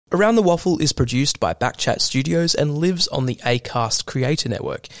Around the Waffle is produced by Backchat Studios and lives on the Acast Creator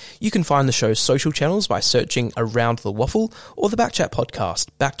Network. You can find the show's social channels by searching Around the Waffle or the Backchat podcast,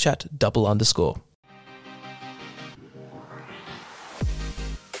 Backchat_.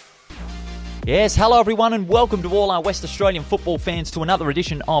 Yes, hello everyone and welcome to all our West Australian football fans to another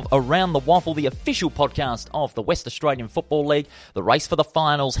edition of Around the Waffle, the official podcast of the West Australian Football League. The race for the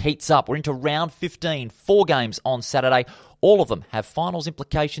finals heats up. We're into round 15, 4 games on Saturday. All of them have finals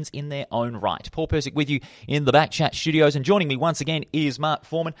implications in their own right. Paul Persick with you in the Backchat Studios, and joining me once again is Mark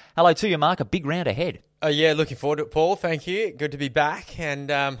Foreman. Hello to you, Mark. A big round ahead. Yeah, looking forward to it, Paul. Thank you. Good to be back. And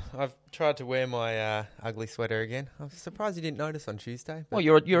I've tried to wear my ugly sweater again. I'm surprised you didn't notice on Tuesday. Well,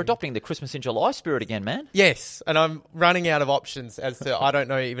 you're adopting the Christmas in July spirit again, man. Yes, and I'm running out of options as to I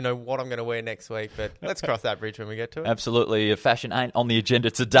don't even know what I'm going to wear next week, but let's cross that bridge when we get to it. Absolutely. Fashion ain't on the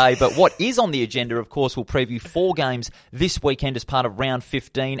agenda today, but what is on the agenda, of course, we'll preview 4 games this weekend as part of round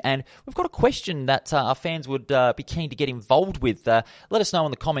 15, and we've got a question that our fans would be keen to get involved with. Let us know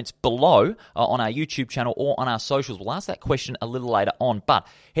in the comments below on our YouTube channel or on our socials. We'll ask that question a little later on, but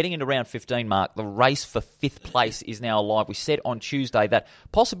heading into round 15, Mark, the race for 5th place is now alive. We said on Tuesday that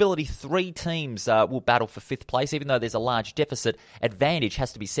possibility 3 teams will battle for 5th place, even though there's a large deficit. Advantage,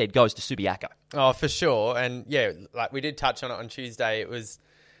 has to be said, goes to Subiaco. Oh, for sure. And yeah, like we did touch on it on Tuesday. It was,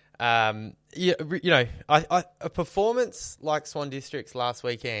 a performance like Swan District's last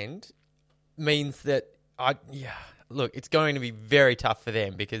weekend means that, look, it's going to be very tough for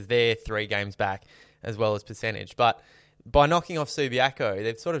them because they're 3 games back as well as percentage. But by knocking off Subiaco,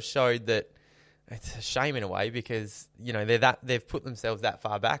 they've sort of showed that it's a shame in a way because, they've put themselves that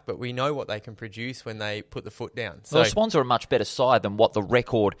far back, but we know what they can produce when they put the foot down. So the Swans are a much better side than what the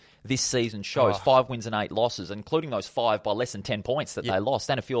record this season shows. 5 wins and 8 losses, including those 5 by less than 10 points that they lost,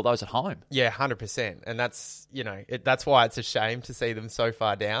 and a few of those at home. Yeah, 100%. And that's, that's why it's a shame to see them so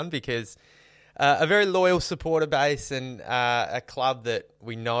far down because a very loyal supporter base and a club that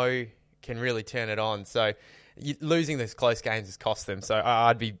we know can really turn it on. So losing those close games has cost them. So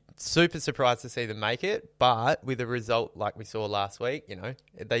I'd be super surprised to see them make it. But with a result like we saw last week,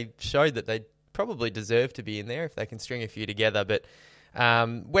 they showed that they probably deserve to be in there if they can string a few together. But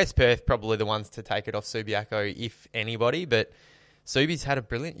West Perth probably the ones to take it off Subiaco, if anybody. But Subi's had a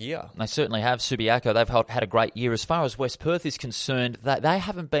brilliant year. They certainly have. Subiaco, they've had a great year. As far as West Perth is concerned, they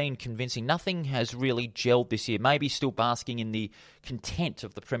haven't been convincing. Nothing has really gelled this year. Maybe still basking in the content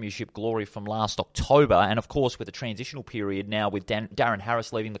of the premiership glory from last October. And of course, with a transitional period now with Darren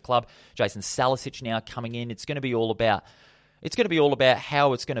Harris leaving the club, Jason Salicic now coming in, it's going to be all about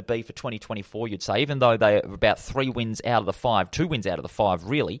how it's going to be for 2024, you'd say. Even though they are about 3 wins out of the 5, 2 wins out of the 5,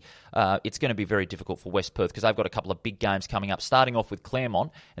 really, it's going to be very difficult for West Perth because they've got a couple of big games coming up, starting off with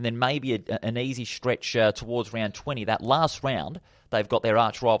Claremont and then maybe an easy stretch towards round 20. That last round, they've got their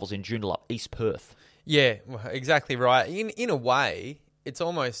arch rivals in Joondalup, East Perth. Yeah, exactly right. In a way, it's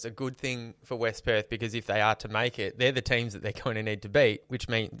almost a good thing for West Perth because if they are to make it, they're the teams that they're going to need to beat, which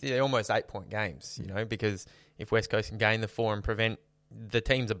means they're almost 8-point games, because if West Coast can gain the 4 and prevent the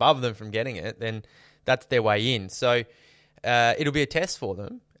teams above them from getting it, then that's their way in. So it'll be a test for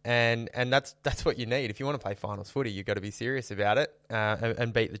them, and that's what you need. If you want to play finals footy, you've got to be serious about it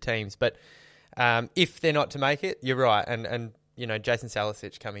and beat the teams. But if they're not to make it, you're right. And Jason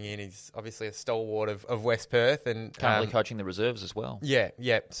Salicic coming in is obviously a stalwart of West Perth. And currently coaching the reserves as well.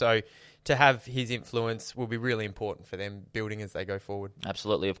 Yeah. So to have his influence will be really important for them building as they go forward.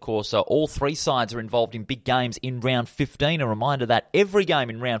 Absolutely, of course. So all 3 sides are involved in big games in round 15. A reminder that every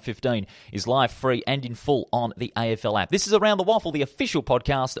game in round 15 is live, free and in full on the AFL app. This is Around the Waffle, the official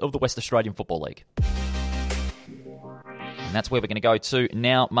podcast of the West Australian Football League. And that's where we're going to go to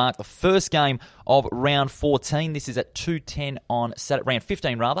now, Mark. The first game of round 14. This is at 2:10 on Saturday, round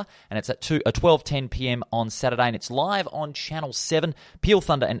 15 rather, and it's at 12:10 p.m. on Saturday, and it's live on Channel 7. Peel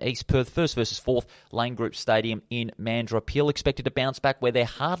Thunder and East Perth, first versus fourth, Lane Group Stadium in Mandurah. Peel expected to bounce back where they're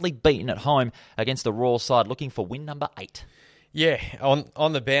hardly beaten at home against the Royal side, looking for win number 8. Yeah,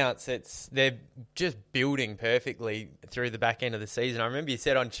 on the bounce, they're just building perfectly through the back end of the season. I remember you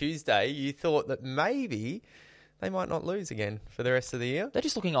said on Tuesday you thought that maybe they might not lose again for the rest of the year. They're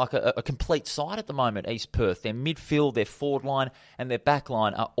just looking like a complete side at the moment, East Perth. Their midfield, their forward line and their back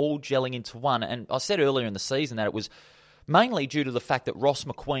line are all gelling into one. And I said earlier in the season that it was mainly due to the fact that Ross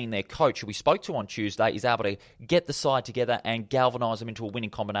McQueen, their coach, who we spoke to on Tuesday, is able to get the side together and galvanise them into a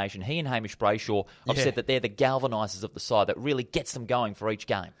winning combination. He and Hamish Brayshaw have said that they're the galvanisers of the side that really gets them going for each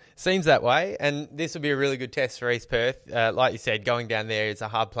game. Seems that way, and this will be a really good test for East Perth. Like you said, going down there is a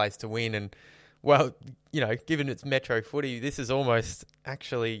hard place to win, and well, given it's metro footy, this is almost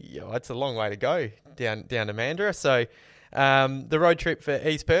actually, it's a long way to go down to Mandurah. So The road trip for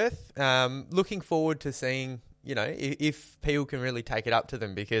East Perth. Looking forward to seeing, if Peel can really take it up to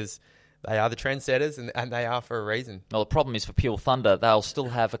them, because they are the trendsetters, and they are for a reason. Well, the problem is for Peel Thunder, they'll still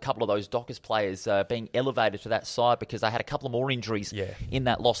have a couple of those Dockers players being elevated to that side because they had a couple of more injuries in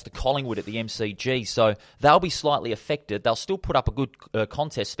that loss to Collingwood at the MCG. So they'll be slightly affected. They'll still put up a good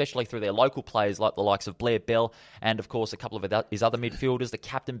contest, especially through their local players like the likes of Blair Bell and, of course, a couple of his other midfielders. The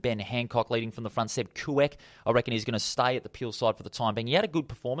captain, Ben Hancock, leading from the front. Seb Kuek, I reckon he's going to stay at the Peel side for the time being. He had a good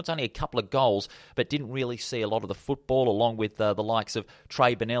performance, only a couple of goals, but didn't really see a lot of the football, along with the likes of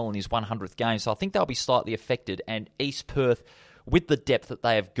Trey Bennell in his 100th game. So I think they'll be slightly affected, and East Perth, with the depth that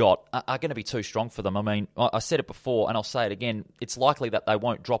they have got, are going to be too strong for them. I mean, I said it before, and I'll say it again, it's likely that they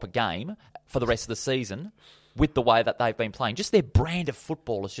won't drop a game for the rest of the season with the way that they've been playing. Just their brand of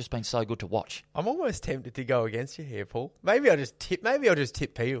football has just been so good to watch. I'm almost tempted to go against you here, Paul. Maybe I'll just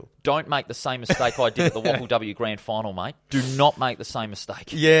tip Peel. Don't make the same mistake I did at the Waffle W Grand Final, mate. Do not make the same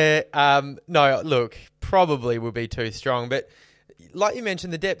mistake. Yeah, no, look, probably will be too strong, but like you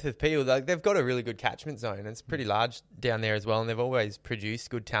mentioned, the depth of Peel, they've got a really good catchment zone. It's pretty large down there as well, and they've always produced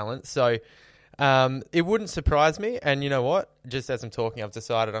good talent. So it wouldn't surprise me. And you know what? Just as I'm talking, I've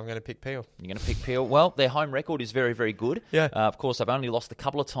decided I'm going to pick Peel. You're going to pick Peel. Well, their home record is very, very good. Yeah. Of course, they've only lost a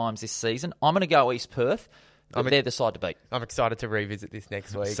couple of times this season. I'm going to go East Perth. But they're the side to beat. I'm excited to revisit this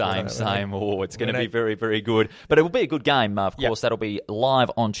next week. Same. Oh, it's going to be very, very good. But it will be a good game, of course. That'll be live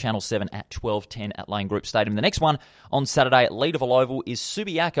on Channel 7 at 12:10 at Lane Group Stadium. The next one on Saturday at Leederville Oval is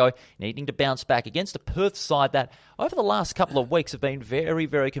Subiaco needing to bounce back against a Perth side that over the last couple of weeks have been very,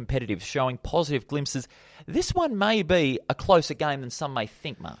 very competitive, showing positive glimpses. This one may be a closer game than some may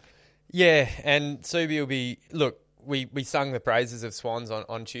think, Mark. Yeah, and Subi will be... Look, we sung the praises of Swans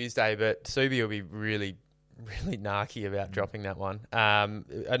on Tuesday, but Subi will be really narky about dropping that one.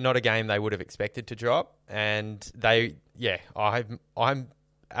 Not a game they would have expected to drop, and I'm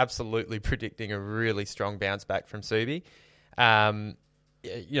absolutely predicting a really strong bounce back from Subi.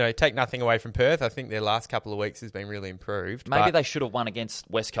 Take nothing away from Perth. I think their last couple of weeks has been really improved. Maybe they should have won against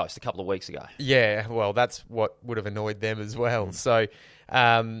West Coast a couple of weeks ago. Yeah, well, that's what would have annoyed them as well. So,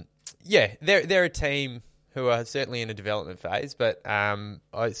 they're a team who are certainly in a development phase, but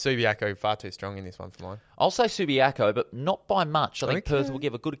Subiaco far too strong in this one for mine. I'll say Subiaco, but not by much. I think Perth will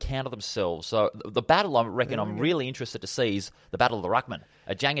give a good account of themselves. So the battle I reckon I'm really interested to see is the Battle of the Ruckman.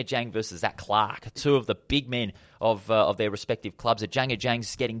 Ajang versus Zach Clark, two of the big men of their respective clubs.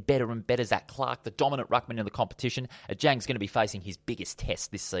 Ajang's getting better and better. Zach Clark, the dominant ruckman in the competition. Ajang's going to be facing his biggest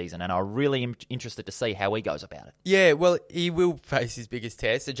test this season, and I really am interested to see how he goes about it. Yeah, well, he will face his biggest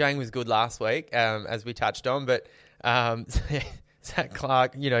test. Ajang was good last week, as we touched on, but Zach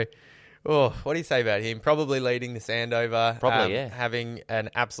Clark, what do you say about him? Probably leading the Sandover. Probably, having an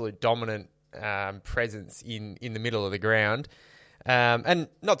absolute dominant presence in the middle of the ground. And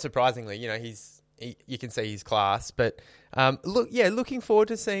not surprisingly, you can see his class. But looking forward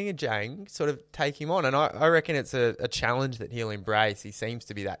to seeing Ajang sort of take him on. And I reckon it's a challenge that he'll embrace. He seems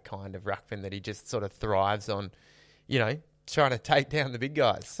to be that kind of ruckman that he just sort of thrives on, trying to take down the big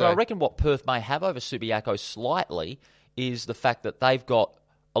guys. So I reckon what Perth may have over Subiaco slightly is the fact that they've got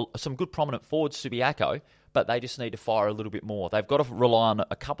some good prominent forwards, Subiaco, but they just need to fire a little bit more. They've got to rely on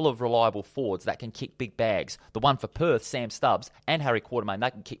a couple of reliable forwards that can kick big bags. The one for Perth, Sam Stubbs, and Harry Quartermain,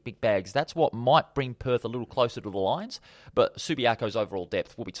 they can kick big bags. That's what might bring Perth a little closer to the Lions, but Subiaco's overall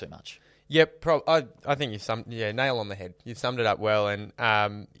depth will be too much. Yep, I think you've nail on the head. You've summed it up well,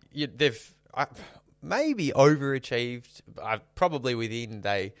 and they've maybe overachieved, probably within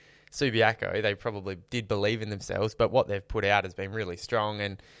Subiaco. They probably did believe in themselves, but what they've put out has been really strong.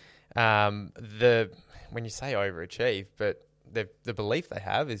 And when you say overachieve, but the belief they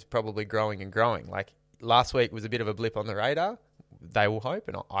have is probably growing and growing. Like last week was a bit of a blip on the radar. They will hope,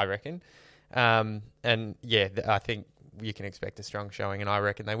 and I reckon. I think you can expect a strong showing, and I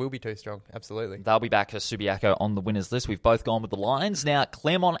reckon they will be too strong. Absolutely. They'll be back as Subiaco on the winners list. We've both gone with the Lions. Now,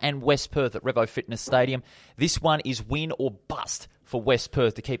 Claremont and West Perth at Revo Fitness Stadium. This one is win or bust for West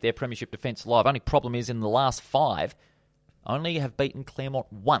Perth to keep their premiership defence alive. Only problem is in the last 5, only have beaten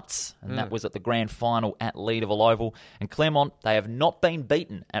Claremont once, and that was at the grand final at Leederville Oval. And Claremont, they have not been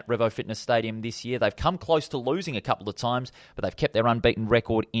beaten at Revo Fitness Stadium this year. They've come close to losing a couple of times, but they've kept their unbeaten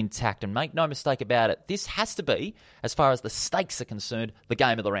record intact. And make no mistake about it, this has to be, as far as the stakes are concerned, the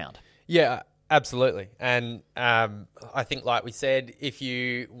game of the round. Yeah, absolutely. And I think, like we said, if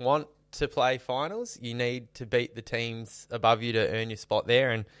you want to play finals, you need to beat the teams above you to earn your spot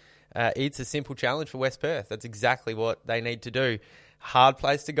there. And it's a simple challenge for West Perth. That's exactly what they need to do. Hard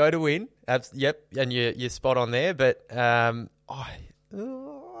place to go to win. Yep, and you're spot on there. But I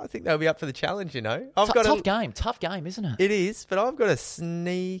I think they'll be up for the challenge, Tough game, isn't it? It is, but I've got a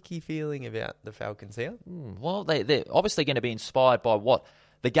sneaky feeling about the Falcons here. Well, they're obviously going to be inspired by what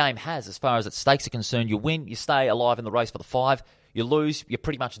the game has as far as its stakes are concerned. You win, you stay alive in the race for the 5. You lose, you're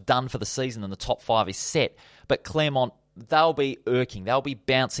pretty much done for the season and the top 5 is set. But Claremont, they'll be irking. They'll be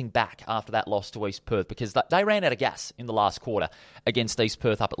bouncing back after that loss to East Perth because they ran out of gas in the last quarter against East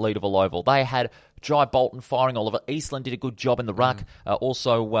Perth up at Leederville Oval. They had Jai Bolton firing all over. Eastland did a good job in the ruck.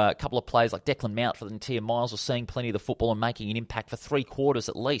 Also, a couple of players like Declan Mount for the Natia Miles were seeing plenty of the football and making an impact for 3 quarters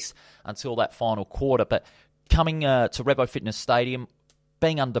at least until that final quarter. But coming to Revo Fitness Stadium,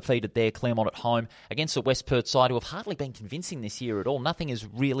 being undefeated there, Claremont at home, against the West Perth side who have hardly been convincing this year at all. Nothing has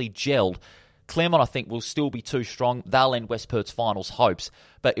really gelled. Claremont, I think, will still be too strong. They'll end West Perth's finals hopes,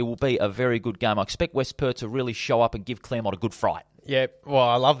 but it will be a very good game. I expect West Perth to really show up and give Claremont a good fright. Yeah, well,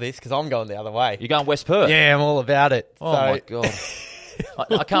 I love this because I'm going the other way. You're going West Perth? Yeah, I'm all about it. Oh, my God.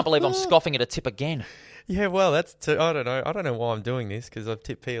 I can't believe I'm scoffing at a tip again. Yeah, well, I don't know. I don't know why I'm doing this because I've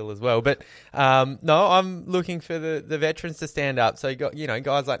tipped Peel as well. But no, I'm looking for the veterans to stand up. So you got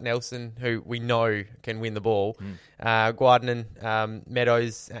guys like Nelson who we know can win the ball. Guardinan,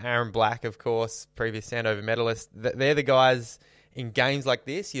 Meadows, Aaron Black, of course, previous Sandover medalist. They're the guys in games like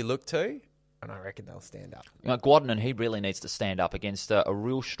this you look to. And I reckon they'll stand up. Guadagnan, he really needs to stand up against a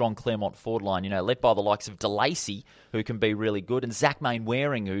real strong Claremont forward line, led by the likes of DeLacy, who can be really good, and Zach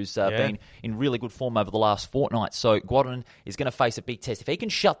Main-Waring, who's been in really good form over the last fortnight. So Guadagnan is going to face a big test. If he can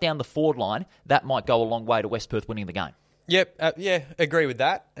shut down the forward line, that might go a long way to West Perth winning the game. Yep, agree with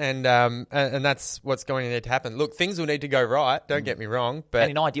that, and that's what's going to need to happen. Look, things will need to go right. Don't get me wrong, but and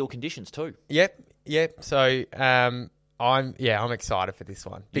in ideal conditions too. Yep. So I'm excited for this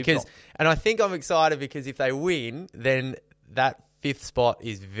one and I think I'm excited because if they win, then that 5th spot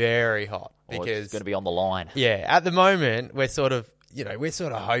is very hot because it's going to be on the line. Yeah, at the moment we're sort of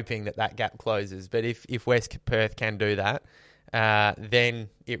hoping that gap closes, but if West Perth can do that, then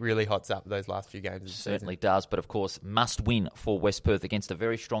it really hots up those last few games of the season. Certainly does, but of course must win for West Perth against a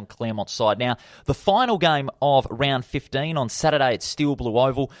very strong Claremont side. Now, the final game of round 15 on Saturday at Steel Blue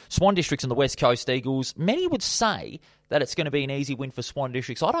Oval, Swan Districts and the West Coast Eagles. Many would say that it's going to be an easy win for Swan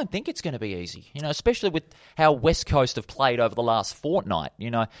Districts. I don't think it's going to be easy, especially with how West Coast have played over the last fortnight.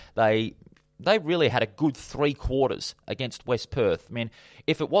 They really had a good 3 quarters against West Perth. I mean,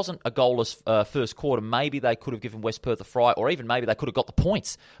 if it wasn't a goalless first quarter, maybe they could have given West Perth a fright, or even maybe they could have got the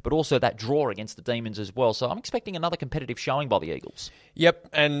points, but also that draw against the Demons as well. So I'm expecting another competitive showing by the Eagles. Yep,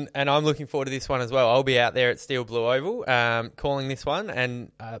 and I'm looking forward to this one as well. I'll be out there at Steel Blue Oval calling this one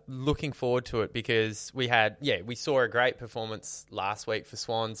and looking forward to it because we saw a great performance last week for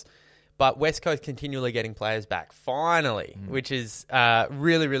Swans. But West Coast continually getting players back, finally, which is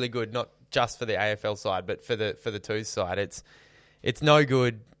really, really good, not just for the AFL side, but for the Twos side. It's no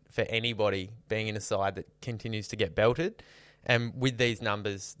good for anybody being in a side that continues to get belted. And with these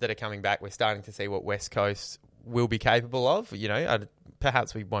numbers that are coming back, we're starting to see what West Coast will be capable of.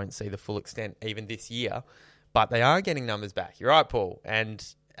 Perhaps we won't see the full extent even this year, but they are getting numbers back. You're right, Paul. And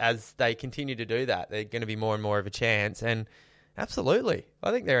as they continue to do that, they're going to be more and more of a chance. And absolutely,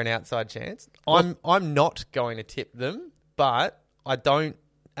 I think they're an outside chance. I'm not going to tip them, but I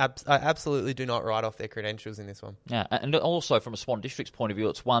absolutely do not write off their credentials in this one. Yeah, and also from a Swan District's point of view,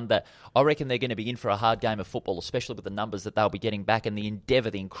 it's one that I reckon they're going to be in for a hard game of football, especially with the numbers that they'll be getting back and the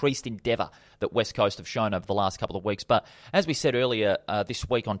increased endeavour that West Coast have shown over the last couple of weeks. But as we said earlier this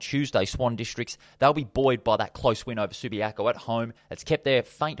week on Tuesday, Swan Districts, they'll be buoyed by that close win over Subiaco at home. It's kept their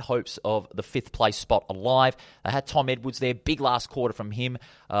faint hopes of the 5th place spot alive. They had Tom Edwards there, big last quarter from him.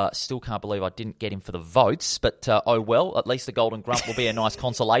 Still can't believe I didn't get him for the votes, but oh well, at least the Golden Grunt will be a nice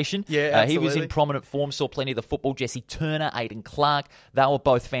consolation. Yeah, absolutely. He was in prominent form, saw plenty of the football. Jesse Turner, Aidan Clark, they were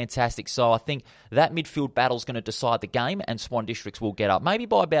both fantastic. So I think that midfield battle is going to decide the game, and Swan Districts will get up. Maybe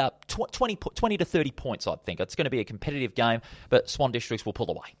by about 20 to 30 points, I think. It's going to be a competitive game, but Swan Districts will pull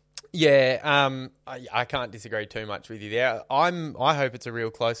away. Yeah, I can't disagree too much with you there. I hope it's a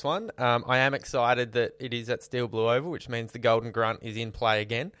real close one. I am excited that it is at Steel Blue Oval, which means the Golden Grunt is in play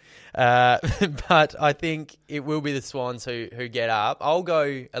again. But I think it will be the Swans who get up. I'll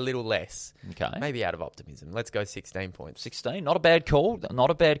go a little less. Okay. Maybe out of optimism. Let's go 16 points. 16, not a bad call. Not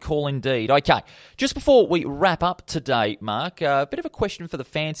a bad call indeed. Okay, just before we wrap up today, Mark, a bit of a question for the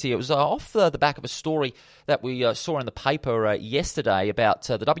fans here. It was off the back of a story that we saw in the paper yesterday about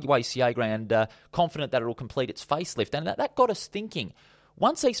the WACA ground, confident that it will complete its facelift. And that got us thinking,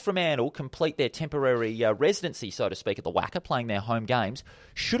 once East Fremantle complete their temporary residency, so to speak, at the WACA, playing their home games,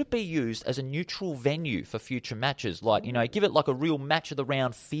 should it be used as a neutral venue for future matches? Like, give it like a real match of the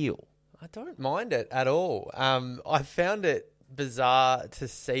round feel. I don't mind it at all. I found it bizarre to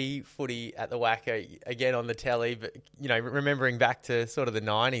see footy at the WACA again on the telly, but, you know, remembering back to sort of the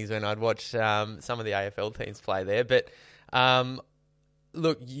 90s when I'd watch some of the AFL teams play there. But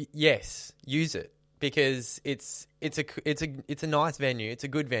look, yes, use it, because it's a nice venue. It's a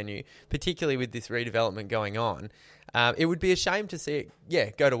good venue, particularly with this redevelopment going on. It would be a shame to see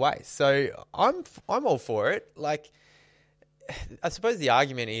it, go to waste. So I'm all for it. Like, I suppose the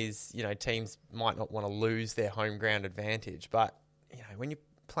argument is, you know, teams might not want to lose their home ground advantage, but, you know, when you're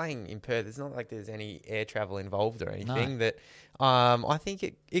playing in Perth, it's not like there's any air travel involved or anything. No. That I think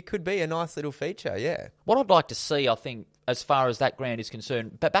it could be a nice little feature, yeah. What I'd like to see, I think, as far as that ground is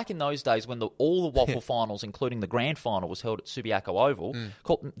concerned, but back in those days when all the Waffle finals, including the grand final, was held at Subiaco Oval,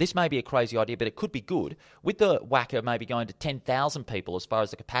 this may be a crazy idea, but it could be good. With the WACA maybe going to 10,000 people as far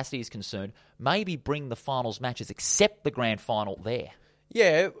as the capacity is concerned, maybe bring the finals matches, except the grand final, there.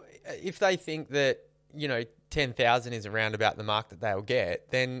 Yeah, if they think that, you know, 10,000 is around about the mark that they'll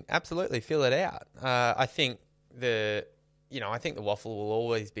get, then absolutely fill it out. I think the Waffle will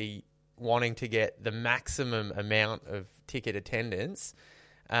always be wanting to get the maximum amount of ticket attendance.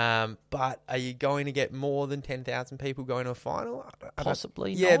 But are you going to get more than 10,000 people going to a final?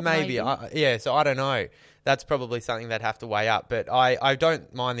 Possibly. Yeah, not, maybe. So I don't know. That's probably something they'd have to weigh up. But I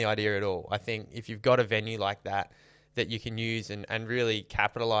don't mind the idea at all. I think if you've got a venue like that you can use and really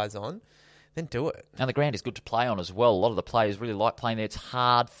capitalise on, then do it. And the ground is good to play on as well. A lot of the players really like playing there. It's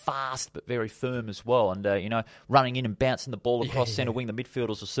hard, fast, but very firm as well. And, running in and bouncing the ball across centre wing, the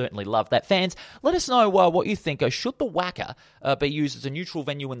midfielders will certainly love that. Fans, let us know what you think. Should the WACA be used as a neutral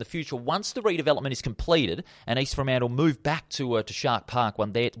venue in the future once the redevelopment is completed and East Fremantle move back to Shark Park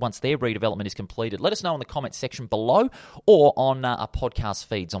once their redevelopment is completed? Let us know in the comments section below or on our podcast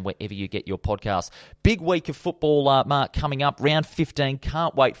feeds on wherever you get your podcasts. Big week of football, Mark, coming up. Round 15.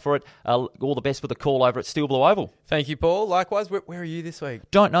 Can't wait for it. All the best with the call over at Steel Blue Oval. Thank you, Paul. Likewise, where are you this week?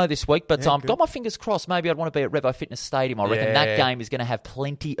 Don't know this week, but got my fingers crossed. Maybe I'd want to be at Revo Fitness Stadium. I reckon that game is going to have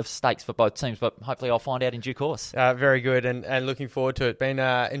plenty of stakes for both teams, but hopefully I'll find out in due course. Very good, and looking forward to it. Been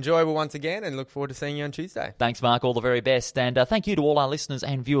enjoyable once again, and look forward to seeing you on Tuesday. Thanks, Mark. All the very best. And thank you to all our listeners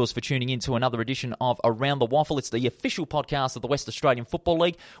and viewers for tuning in to another edition of Around the Waffle. It's the official podcast of the West Australian Football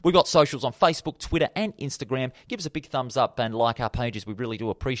League. We've got socials on Facebook, Twitter and Instagram. Give us a big thumbs up and like our pages. We really do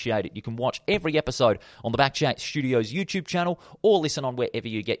appreciate it. You can watch every episode on the Backchat Studios YouTube channel or listen on wherever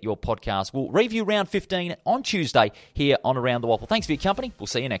you get your podcast. We'll review round 15 on Tuesday here on Around the Waffle. Thanks for your company. We'll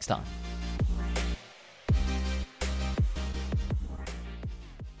see you next time.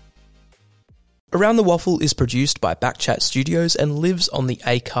 Around the Waffle is produced by Backchat Studios and lives on the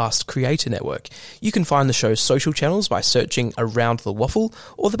Acast Creator Network. You can find the show's social channels by searching Around the Waffle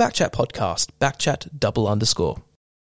or the Backchat podcast, Backchat _.